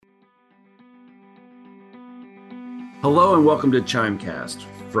Hello and welcome to CHIMECast.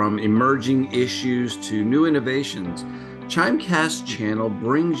 From emerging issues to new innovations, CHIMECast channel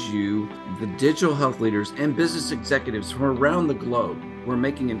brings you the digital health leaders and business executives from around the globe who are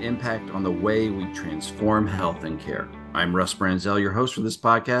making an impact on the way we transform health and care. I'm Russ Branzell, your host for this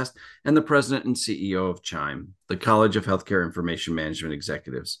podcast and the president and CEO of CHIME, the College of Healthcare Information Management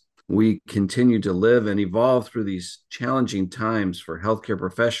Executives. We continue to live and evolve through these challenging times for healthcare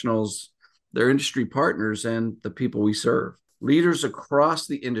professionals, their industry partners, and the people we serve. Leaders across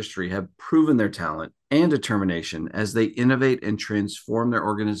the industry have proven their talent and determination as they innovate and transform their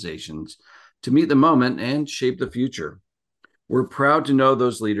organizations to meet the moment and shape the future. We're proud to know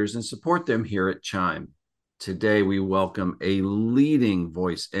those leaders and support them here at CHIME. Today, we welcome a leading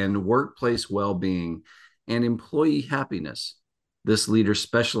voice in workplace well-being and employee happiness. This leader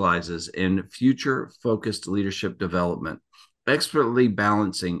specializes in future-focused leadership development, expertly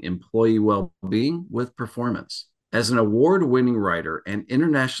balancing employee well-being with performance. As an award-winning writer and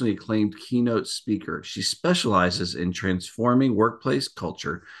internationally acclaimed keynote speaker, she specializes in transforming workplace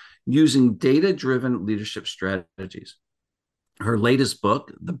culture using data-driven leadership strategies. Her latest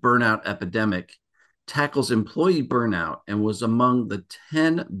book, The Burnout Epidemic, tackles employee burnout and was among the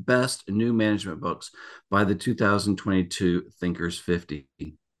 10 best new management books by the 2022 Thinkers 50.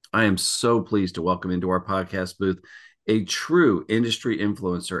 I am so pleased to welcome into our podcast booth a true industry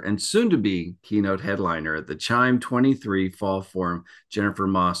influencer and soon-to-be keynote headliner at the CHIME23 Fall Forum, Jennifer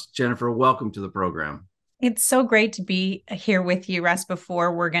Moss. Jennifer, welcome to the program. It's so great to be here with you, Russ,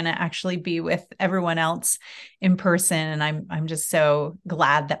 before we're going to actually be with everyone else in person. And I'm just so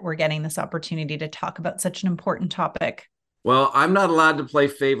glad that we're getting this opportunity to talk about such an important topic. Well, I'm not allowed to play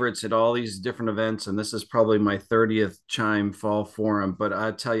favorites at all these different events, and this is probably my 30th CHIME Fall Forum, but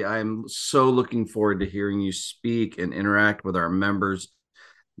I tell you, I'm so looking forward to hearing you speak and interact with our members.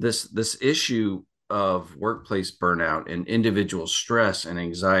 This issue of workplace burnout and individual stress and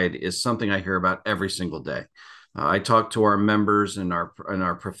anxiety is something I hear about every single day. I talk to our members and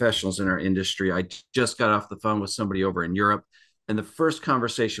our professionals in our industry. I just got off the phone with somebody over in Europe, and the first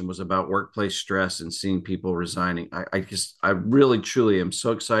conversation was about workplace stress and seeing people resigning. I really, truly am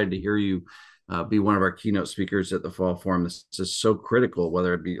so excited to hear you be one of our keynote speakers at the Fall Forum. This is so critical,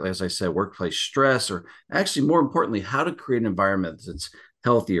 whether it be, as I said, workplace stress, or actually more importantly, how to create an environment that's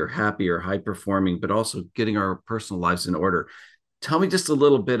healthier, happier, high performing, but also getting our personal lives in order. Tell me just a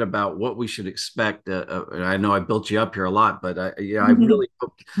little bit about what we should expect. I know I built you up here a lot, but I really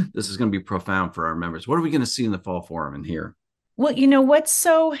hope this is going to be profound for our members. What are we going to see in the Fall Forum and here? Well, what's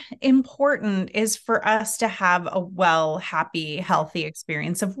so important is for us to have a well, happy, healthy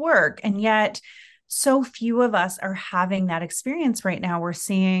experience of work. And yet, so few of us are having that experience right now. We're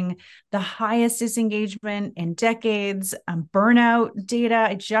seeing the highest disengagement in decades. Burnout data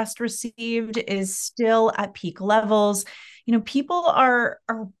I just received is still at peak levels. People are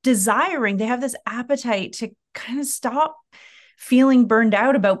desiring, they have this appetite to kind of stop feeling burned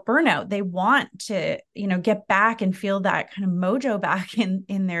out about burnout. They want to, get back and feel that kind of mojo back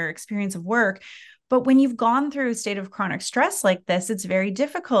in their experience of work. But when you've gone through a state of chronic stress like this, it's very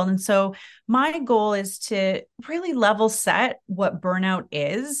difficult. And so my goal is to really level set what burnout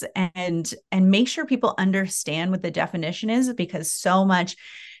is and make sure people understand what the definition is, because so much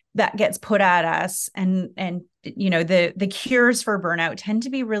that gets put at us and the cures for burnout tend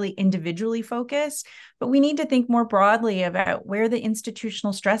to be really individually focused, but we need to think more broadly about where the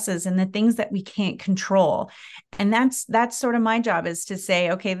institutional stresses and the things that we can't control. And that's sort of my job, is to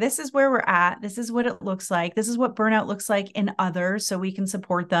say, okay, this is where we're at. This is what it looks like. This is what burnout looks like in others, so we can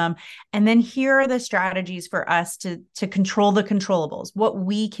support them. And then here are the strategies for us to control the controllables, what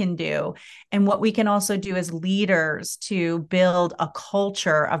we can do, and what we can also do as leaders to build a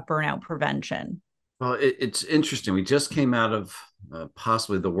culture of burnout prevention. Well, it's interesting. We just came out of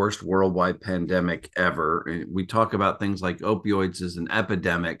possibly the worst worldwide pandemic ever. We talk about things like opioids as an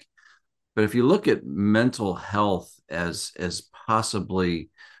epidemic, but if you look at mental health as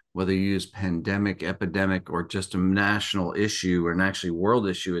possibly, whether you use pandemic, epidemic, or just a national issue or an actually world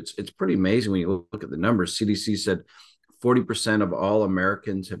issue, it's pretty amazing when you look at the numbers. CDC said 40% of all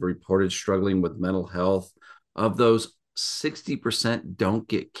Americans have reported struggling with mental health. Of those, 60% don't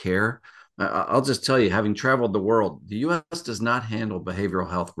get care. I'll just tell you, having traveled the world, the U.S. does not handle behavioral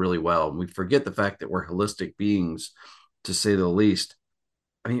health really well. And we forget the fact that we're holistic beings, to say the least.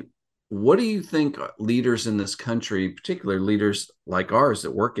 I mean, what do you think leaders in this country, particularly leaders like ours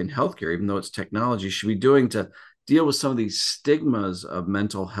that work in healthcare, even though it's technology, should be doing to deal with some of these stigmas of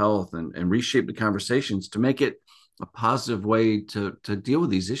mental health and reshape the conversations to make it a positive way to deal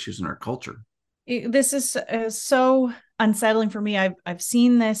with these issues in our culture? This is so unsettling for me. I've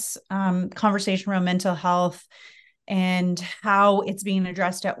seen this conversation around mental health and how it's being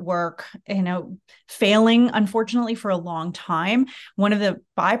addressed at work, failing, unfortunately, for a long time. One of the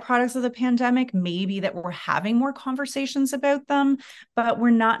byproducts of the pandemic may be that we're having more conversations about them, but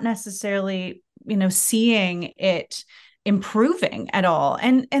we're not necessarily, seeing it improving at all.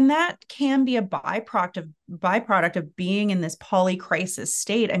 And that can be a byproduct of being in this polycrisis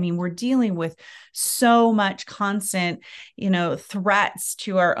state. I mean, we're dealing with so much constant, threats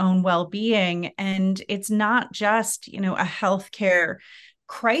to our own well-being. And it's not just, a healthcare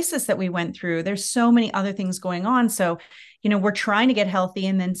crisis that we went through. There's so many other things going on. So, we're trying to get healthy,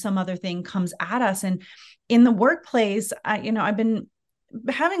 and then some other thing comes at us. And in the workplace, I've been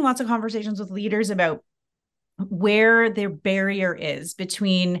having lots of conversations with leaders about where their barrier is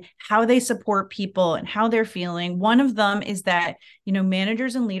between how they support people and how they're feeling. One of them is that,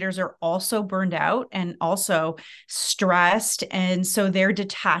 managers and leaders are also burned out and also stressed. And so they're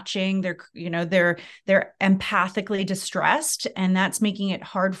detaching, they're empathically distressed. And that's making it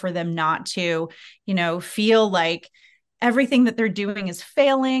hard for them not to, feel like everything that they're doing is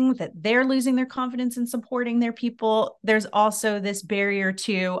failing, that they're losing their confidence in supporting their people. There's also this barrier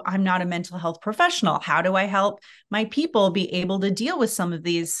to, I'm not a mental health professional. How do I help my people be able to deal with some of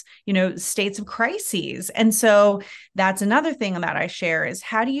these, states of crises? And so that's another thing that I share is,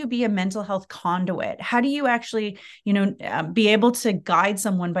 how do you be a mental health conduit? How do you actually, be able to guide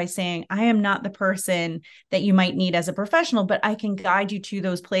someone by saying, I am not the person that you might need as a professional, but I can guide you to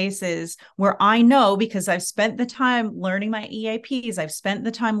those places where I know, because I've spent the time learning my EAPs. I've spent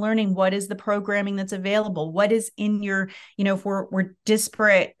the time learning what is the programming that's available, what is in your, if we're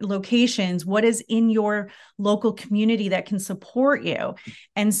disparate locations, what is in your local community that can support you.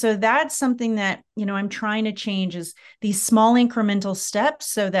 And so that's something that, I'm trying to change, is these small incremental steps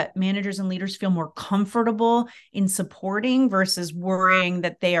so that managers and leaders feel more comfortable in supporting versus worrying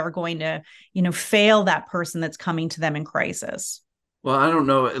that they are going to, fail that person that's coming to them in crisis. Well, I don't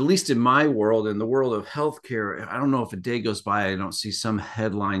know, at least in my world, in the world of healthcare, I don't know if a day goes by I don't see some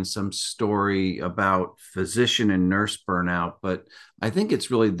headline, some story about physician and nurse burnout. But I think it's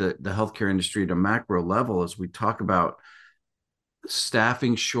really the healthcare industry at a macro level, as we talk about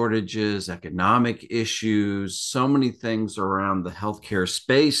staffing shortages, economic issues, so many things around the healthcare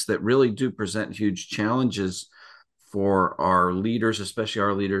space that really do present huge challenges for our leaders, especially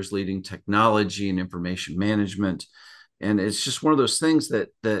our leaders leading technology and information management. And it's just one of those things that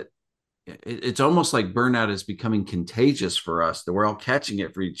it's almost like burnout is becoming contagious for us, that we're all catching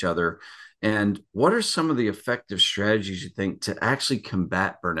it for each other. And what are some of the effective strategies you think to actually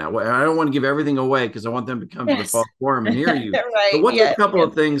combat burnout? Well, I don't want to give everything away because I want them to come to the Fall Forum and hear you. Right. But what's a couple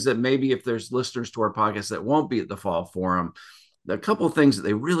of things that maybe, if there's listeners to our podcast that won't be at the Fall Forum, a couple of things that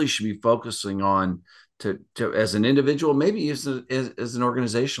they really should be focusing on to as an individual, maybe as an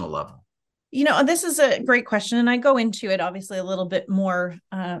organizational level? This is a great question, and I go into it obviously a little bit more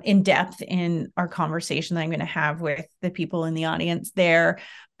in depth in our conversation that I'm going to have with the people in the audience there.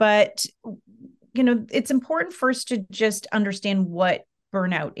 But, it's important first to just understand what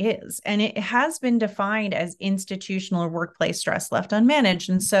burnout is. And it has been defined as institutional or workplace stress left unmanaged.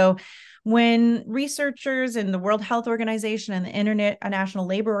 And so when researchers in the World Health Organization and the International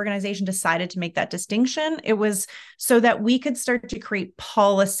Labor Organization decided to make that distinction, it was so that we could start to create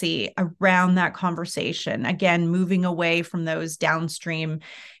policy around that conversation. Again, moving away from those downstream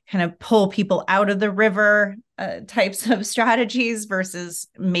kind of pull people out of the river types of strategies versus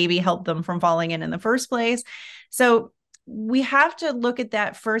maybe help them from falling in the first place. So we have to look at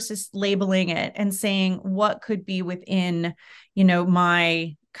that first as labeling it and saying what could be within,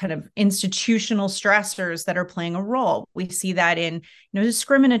 my kind of institutional stressors that are playing a role. We see that in,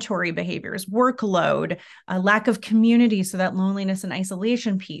 discriminatory behaviors, workload, a lack of community. So that loneliness and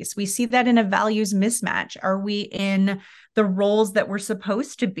isolation piece. We see that in a values mismatch. Are we in the roles that we're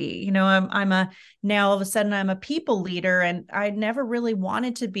supposed to be? Now all of a sudden I'm a people leader and I never really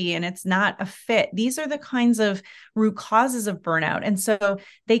wanted to be, and it's not a fit. These are the kinds of root causes of burnout. And so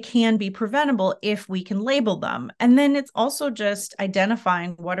they can be preventable if we can label them. And then it's also just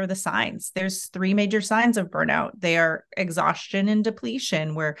identifying what are the signs. There's 3 major signs of burnout. They are exhaustion and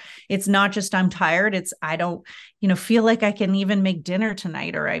depletion, where it's not just I'm tired, it's I don't, feel like I can even make dinner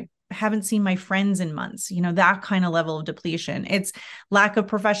tonight, or I haven't seen my friends in months, that kind of level of depletion. It's lack of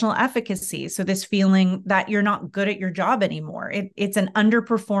professional efficacy. So this feeling that you're not good at your job anymore. It's an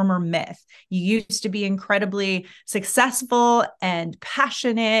underperformer myth. You used to be incredibly successful and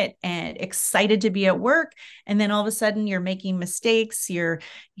passionate and excited to be at work. And then all of a sudden you're making mistakes. You're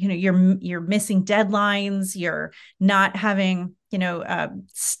missing deadlines. You're not having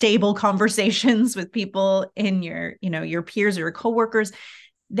stable conversations with people in your peers or your coworkers.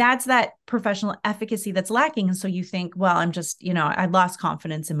 that's that professional efficacy that's lacking. And so you think, well, I'm just, I lost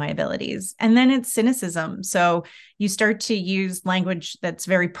confidence in my abilities. And then it's cynicism. So you start to use language that's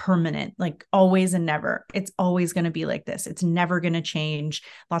very permanent, like always and never. It's always going to be like this. It's never going to change.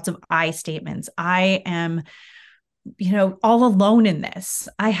 Lots of I statements. I am, all alone in this.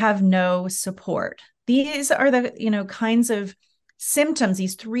 I have no support. These are the, kinds of symptoms,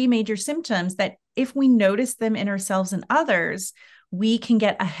 these three major symptoms that if we notice them in ourselves and others, we can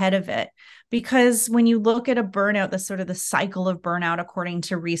get ahead of it. Because when you look at a burnout, the sort of the cycle of burnout, according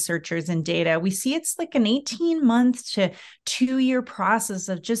to researchers and data, we see it's like an 18-month to 2-year process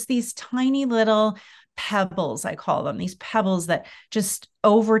of just these tiny little pebbles, I call them, these pebbles that just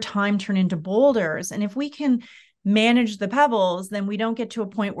over time turn into boulders. And if we can manage the pebbles, then we don't get to a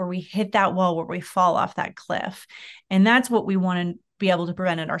point where we hit that wall, where we fall off that cliff. And that's what we want to be able to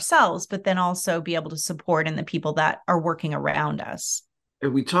prevent it ourselves, but then also be able to support in the people that are working around us.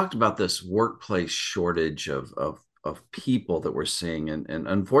 We talked about this workplace shortage of people that we're seeing. And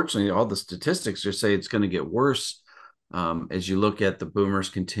unfortunately, all the statistics just say it's going to get worse. As you look at the boomers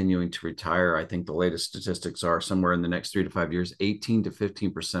continuing to retire, I think the latest statistics are somewhere in the next 3 to 5 years, 18 to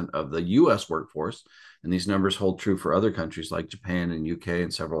 15% of the US workforce, and these numbers hold true for other countries like Japan and UK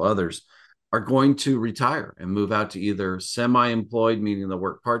and several others, are going to retire and move out to either semi-employed, meaning they'll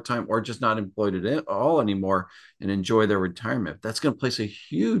work part-time, or just not employed at all anymore and enjoy their retirement. That's going to place a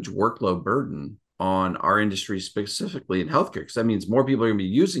huge workload burden on our industry, specifically in healthcare, because that means more people are going to be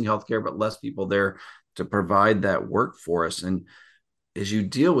using healthcare, but less people there to provide that work for us. And as you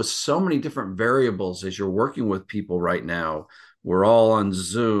deal with so many different variables, as you're working with people right now, we're all on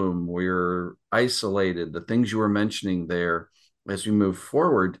Zoom, we're isolated, the things you were mentioning there, as we move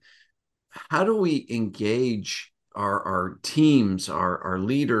forward, how do we engage our teams, our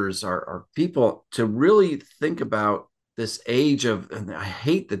leaders, our people to really think about this age of, and I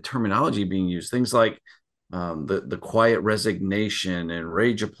hate the terminology being used, things like the quiet resignation and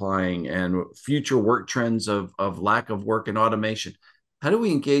rage applying and future work trends of lack of work and automation. How do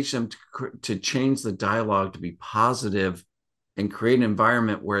we engage them to change the dialogue to be positive and create an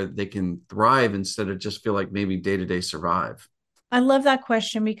environment where they can thrive instead of just feel like maybe day-to-day survive? I love that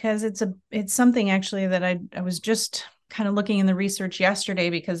question because it's something actually that I was just kind of looking in the research yesterday,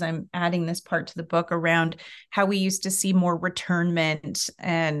 because I'm adding this part to the book around how we used to see more returnment,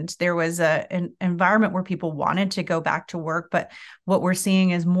 and there was an environment where people wanted to go back to work. But what we're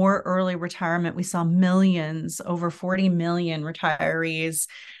seeing is more early retirement. We saw millions, over 40 million retirees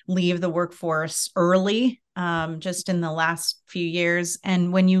leave the workforce early, just in the last few years.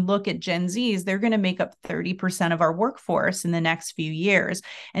 And when you look at Gen Zs, they're going to make up 30% of our workforce in the next few years.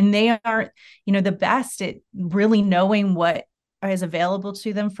 And they are, the best at really knowing what is available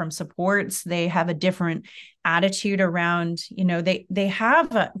to them from supports. They have a different attitude around, they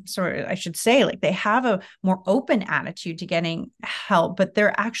have a sort of, I should say, like they have a more open attitude to getting help, but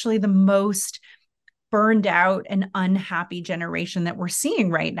they're actually the most burned out and unhappy generation that we're seeing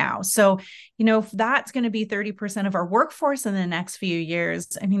right now. So, if that's going to be 30% of our workforce in the next few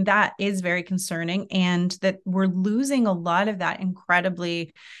years, I mean, that is very concerning, and that we're losing a lot of that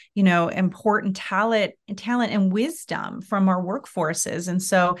incredibly, important talent and wisdom from our workforces. And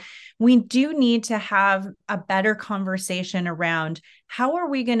so we do need to have a better conversation around how are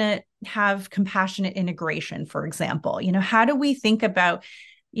we going to have compassionate integration, for example. How do we think about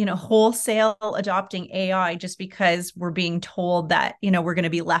wholesale adopting AI just because we're being told that, we're going to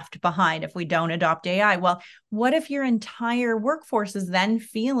be left behind if we don't adopt AI? Well, what if your entire workforce is then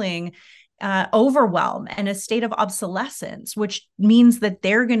feeling overwhelm and a state of obsolescence, which means that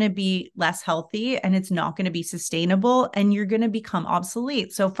they're going to be less healthy and it's not going to be sustainable and you're going to become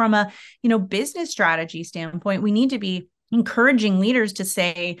obsolete. So from a, business strategy standpoint, we need to be encouraging leaders to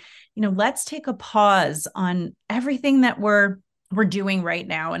say, let's take a pause on everything that we're doing right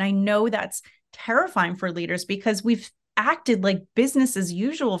now. And I know that's terrifying for leaders because we've acted like business as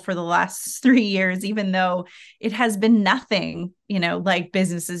usual for the last 3 years, even though it has been nothing, like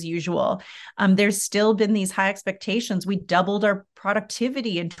business as usual. There's still been these high expectations. We doubled our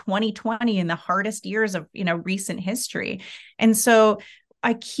productivity in 2020 in the hardest years of, recent history. And so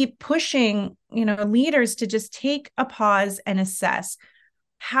I keep pushing, leaders to just take a pause and assess,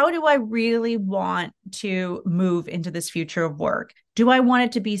 how do I really want to move into this future of work? Do I want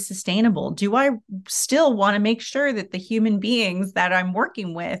it to be sustainable? Do I still want to make sure that the human beings that I'm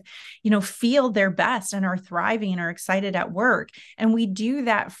working with, feel their best and are thriving and are excited at work? And we do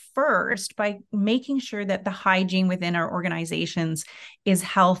that first by making sure that the hygiene within our organizations is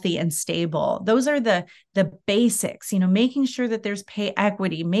healthy and stable. Those are the basics, making sure that there's pay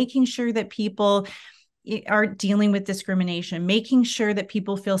equity, making sure that people are dealing with discrimination, making sure that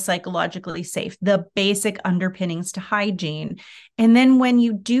people feel psychologically safe, the basic underpinnings to hygiene. And then when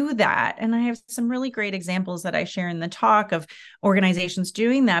you do that, and I have some really great examples that I share in the talk of organizations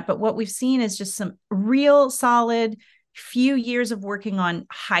doing that, but what we've seen is just some real solid few years of working on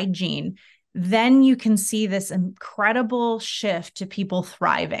hygiene, then you can see this incredible shift to people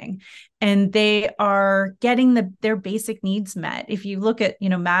thriving, and they are getting their basic needs met. If you look at,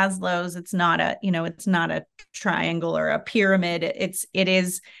 Maslow's, it's not a triangle or a pyramid. It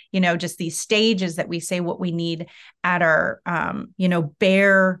is, just these stages that we say what we need at our,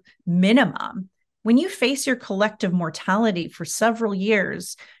 bare minimum. When you face your collective mortality for several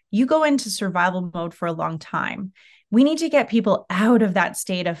years, you go into survival mode for a long time. We need to get people out of that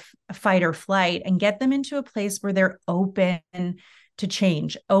state of fight or flight and get them into a place where they're open to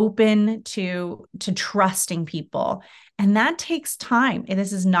change, open to trusting people. And that takes time. And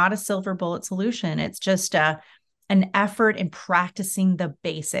this is not a silver bullet solution. It's just an effort in practicing the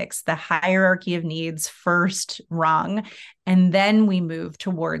basics, the hierarchy of needs first rung, and then we move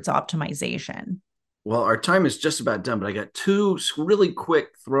towards optimization. Well, our time is just about done, but I got two really quick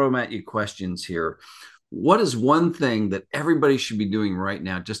throw them at you questions here. What is one thing that everybody should be doing right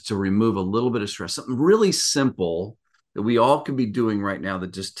now just to remove a little bit of stress? Something really simple that we all could be doing right now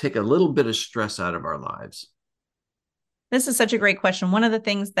that just take a little bit of stress out of our lives? This is such a great question. One of the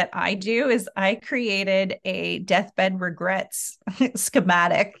things that I do is I created a deathbed regrets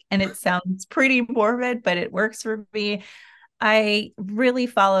schematic, and it sounds pretty morbid, but it works for me. I really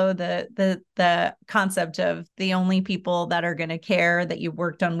follow the concept of the only people that are going to care that you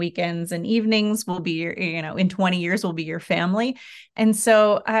worked on weekends and evenings will be your, in 20 years will be your family. And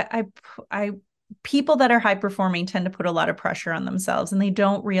so I people that are high performing tend to put a lot of pressure on themselves, and they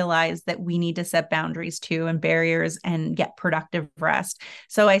don't realize that we need to set boundaries too and barriers and get productive rest.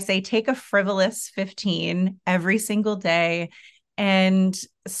 So I say, take a frivolous 15 every single day and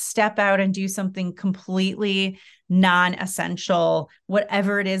step out and do something completely non-essential,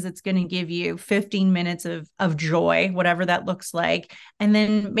 whatever it is, it's going to give you 15 minutes of joy, whatever that looks like. And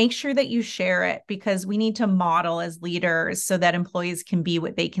then make sure that you share it, because we need to model as leaders so that employees can be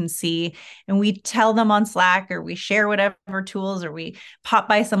what they can see. And we tell them on Slack, or we share whatever tools, or we pop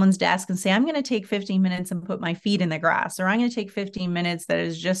by someone's desk and say, I'm going to take 15 minutes and put my feet in the grass, or I'm going to take 15 minutes that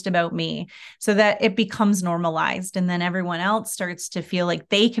is just about me, so that it becomes normalized. And then everyone else starts to feel like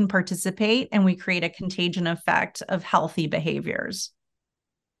they can participate, and we create a contagion effect of healthy behaviors.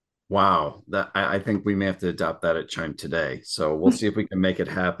 Wow. I think we may have to adopt that at Chime today. So we'll see if we can make it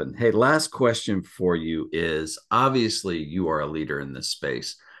happen. Hey, last question for you is, obviously you are a leader in this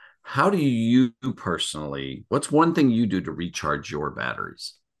space. How do you personally, what's one thing you do to recharge your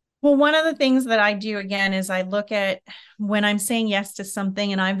batteries? Well, one of the things that I do, again, is I look at when I'm saying yes to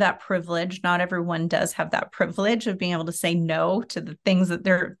something, and I have that privilege. Not everyone does have that privilege of being able to say no to the things that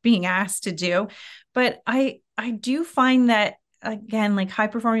they're being asked to do. But I do find that, again, like high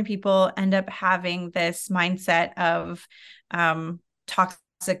performing people end up having this mindset of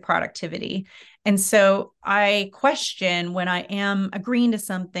toxic productivity. And so I question, when I am agreeing to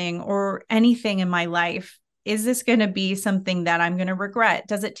something or anything in my life, is this going to be something that I'm going to regret?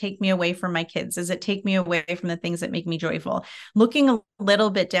 Does it take me away from my kids? Does it take me away from the things that make me joyful? Looking a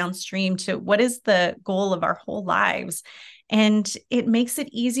little bit downstream to what is the goal of our whole lives. And it makes it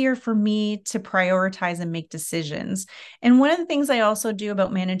easier for me to prioritize and make decisions. And one of the things I also do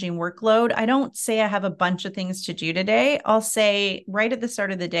about managing workload, I don't say I have a bunch of things to do today. I'll say right at the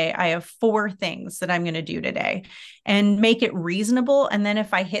start of the day, I have 4 things that I'm going to do today, and make it reasonable. And then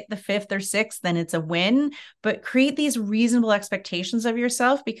if I hit the 5th or 6th, then it's a win. But create these reasonable expectations of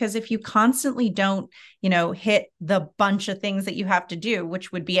yourself, because if you constantly don't, hit the bunch of things that you have to do,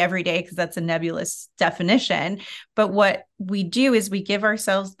 which would be every day, because that's a nebulous definition. But what we do is we give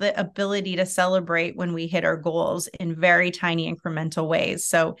ourselves the ability to celebrate when we hit our goals in very tiny incremental ways.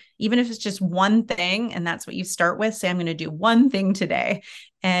 So even if it's just one thing, and that's what you start with, say, I'm going to do one thing today,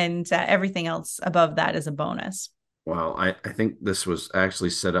 and everything else above that is a bonus. Wow. I think this was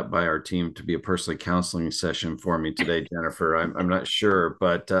actually set up by our team to be a personal counseling session for me today, Jennifer. I'm not sure,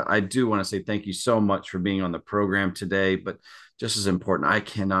 but I do want to say thank you so much for being on the program today. But just as important, I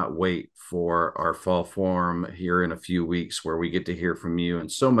cannot wait for our fall forum here in a few weeks, where we get to hear from you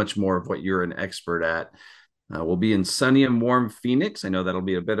and so much more of what you're an expert at. We'll be in sunny and warm Phoenix. I know that'll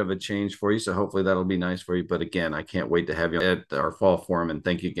be a bit of a change for you, so hopefully that'll be nice for you. But again, I can't wait to have you at our fall forum, and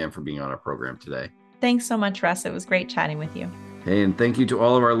thank you again for being on our program today. Thanks so much, Russ. It was great chatting with you. Hey, and thank you to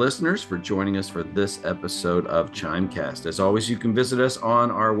all of our listeners for joining us for this episode of CHIMECast. As always, you can visit us on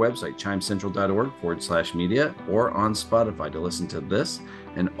our website, chimecentral.org/media, or on Spotify to listen to this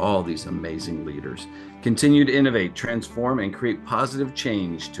and all these amazing leaders. Continue to innovate, transform, and create positive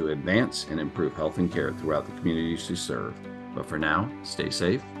change to advance and improve health and care throughout the communities you serve. But for now, stay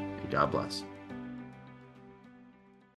safe and God bless.